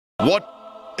What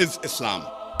is Islam?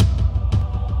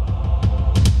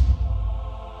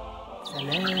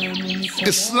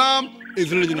 Islam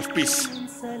is religion of peace.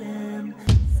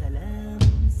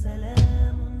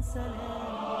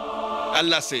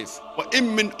 Allah says,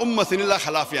 وَإِن مِّنْ أُمَّةٍ إِلَّا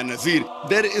خَلَا فِيهَا نَذِيرٌ.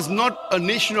 There is not a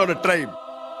nation or a tribe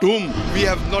to whom we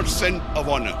have not sent a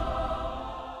warner.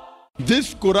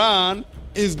 This Quran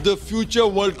is the future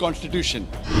world constitution.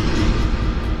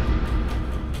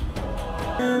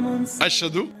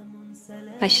 Ashhadu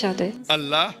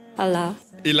Allah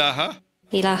ilaha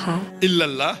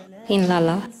illallah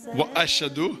wa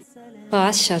ashhadu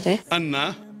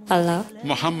anna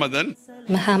Muhammadan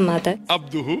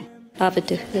abduhu wa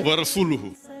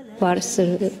rasuluhu.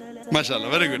 MashaAllah,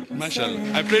 very good.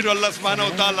 MashaAllah. I pray to Allah subhanahu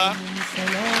wa ta'ala.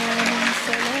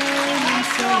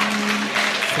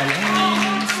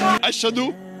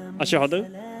 Ashhadu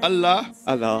Allah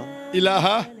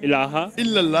ilaha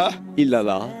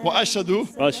illallah wa ashhadu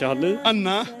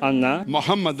anna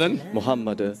Muhammadan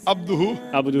abduhu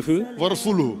wa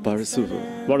rasuluhu.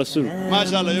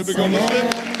 MashaAllah, you become Muslim.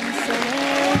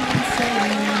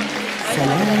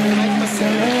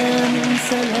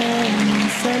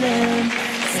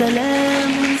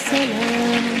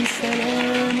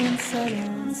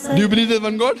 Do you believe there's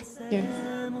one God? Yes.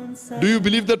 Do you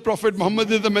believe that Prophet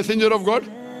Muhammad is the messenger of God?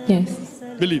 Yes.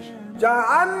 Believe.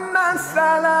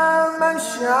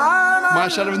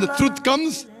 MashaAllah, when the truth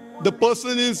comes, the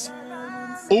person is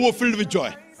overfilled with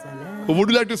joy. But would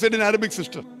you like to say it in Arabic,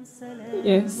 sister?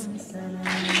 Yes.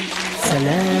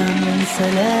 سلام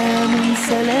سلام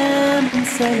سلام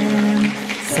سلام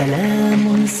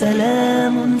سلام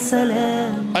سلام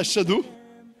سلام Ashhadu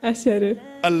أشهد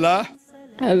Allah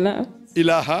أن لا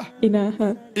ilaha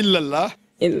إله illallah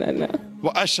إلا الله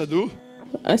wa ashhadu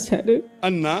وأشهد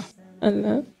anna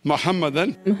أن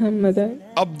Muhammadan محمدا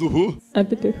abduhu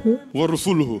عبده wa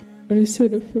rasuluhu.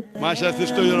 ورسوله. MashaAllah,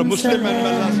 sister, you're a Muslim and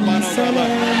Allah subhanahu wa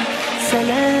ta'ala.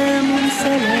 سلام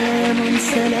سلام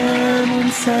سلام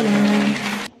سلام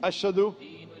Ashhadu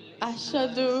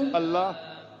أشهد Allah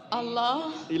الله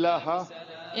ilaha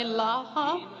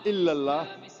إله illallah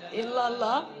إلا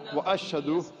الله wa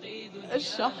ashhadu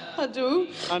أشهد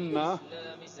anna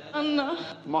أن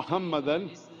Muhammadan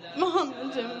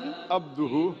محمدا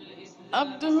abduhu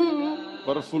عبده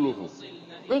wa rasuluhu.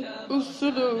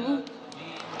 ورسوله.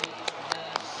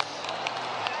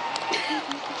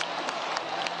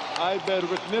 I bear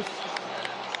witness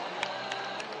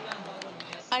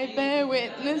I bear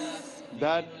witness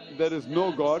that there is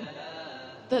no God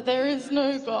that there is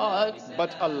no God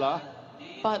but Allah,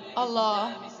 but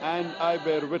Allah, and I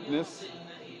bear witness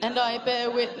and I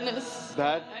bear witness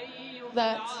that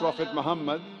that Prophet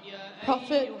Muhammad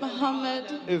Prophet Muhammad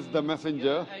is the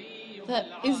messenger that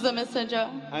is the messenger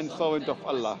and servant of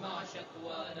Allah.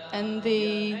 and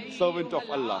the Servant of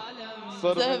Allah.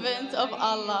 servant of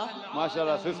Allah.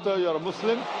 MashaAllah, sister, you're a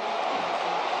Muslim.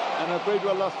 And I pray to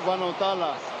Allah subhanahu wa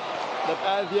ta'ala that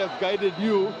as He has guided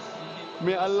you,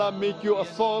 may Allah make you a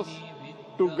source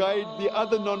to guide the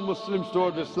other non-Muslims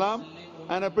towards Islam.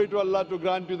 And I pray to Allah to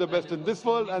grant you the best in this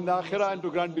world and the Akhirah, and to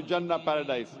grant you Jannah,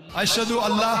 paradise. Ashhadu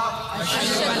Allah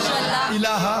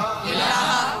ilaha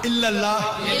illallah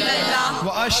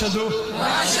wa ashhadu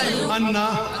anna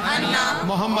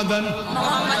Muhammadan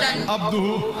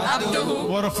abduhu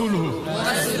wa rasuluhu.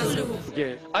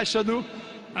 Ashhadu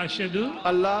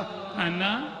Allah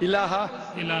ilaha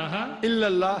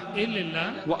illallah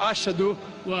wa ashhadu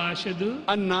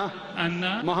anna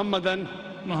Muhammadan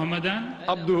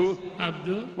abduhu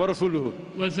wa rasuluhu.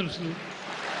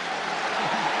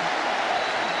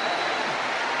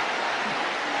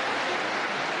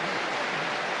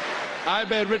 I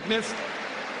bear witness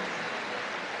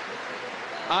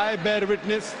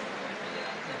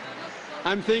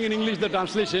I'm saying in English the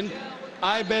translation.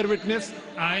 I bear witness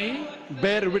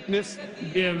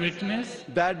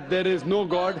that there is no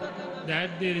God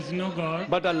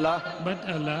but Allah,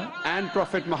 and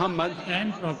Prophet Muhammad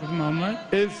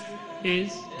is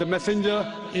the messenger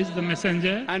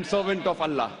and servant of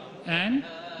Allah.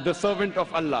 The servant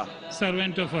of Allah.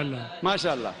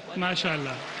 MashaAllah.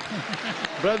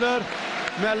 Brother,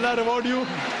 may Allah reward you.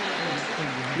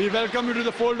 We welcome you to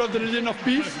the fold of the religion of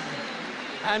peace.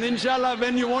 And inshallah,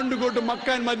 when you want to go to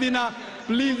Makkah and Medina,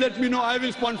 please let me know. I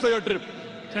will sponsor your trip.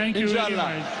 Thank you Inshallah.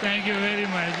 very much. Thank you very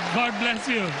much. God bless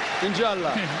you.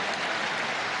 Inshallah.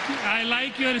 I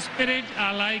like your spirit.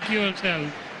 I like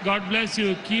yourself. God bless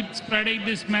you. Keep spreading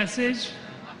this message.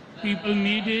 People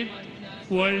need it.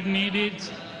 World needs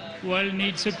it. World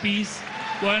needs a peace.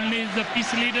 World needs the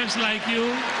peace leaders like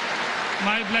you.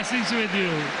 My blessings with you.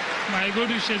 My good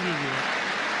wishes with you.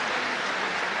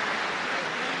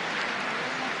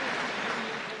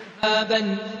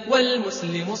 إرهابا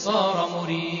والمسلم صار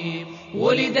مريب.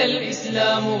 ولد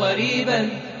الإسلام غريبا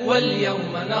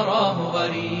واليوم نراه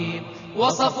غريب.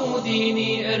 وصفوا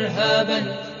ديني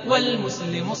إرهابا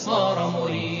والمسلم صار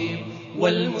مريب.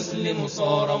 والمسلم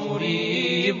صار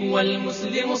مريب.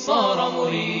 والمسلم صار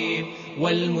مريب.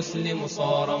 والمسلم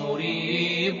صار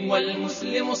مريب.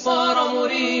 والمسلم صار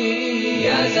مريب.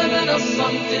 يا زمن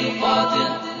الصمت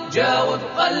القاتل جاوب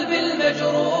قلب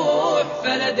المجروح،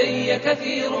 فلدي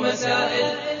كثير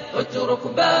مسائل اترك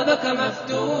بابك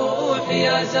مفتوح.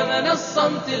 يا زمن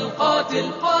الصمت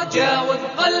القاتل جاوب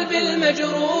قلب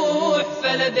المجروح،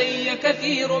 فلدي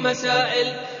كثير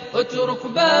مسائل اترك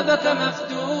بابك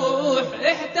مفتوح.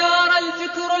 احتار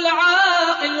الفكر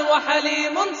العاقل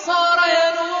وحليم صار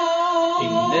ينوح.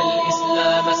 إن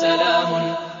الإسلام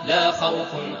سلام لا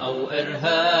خوف أو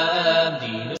إرهاب،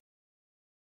 دين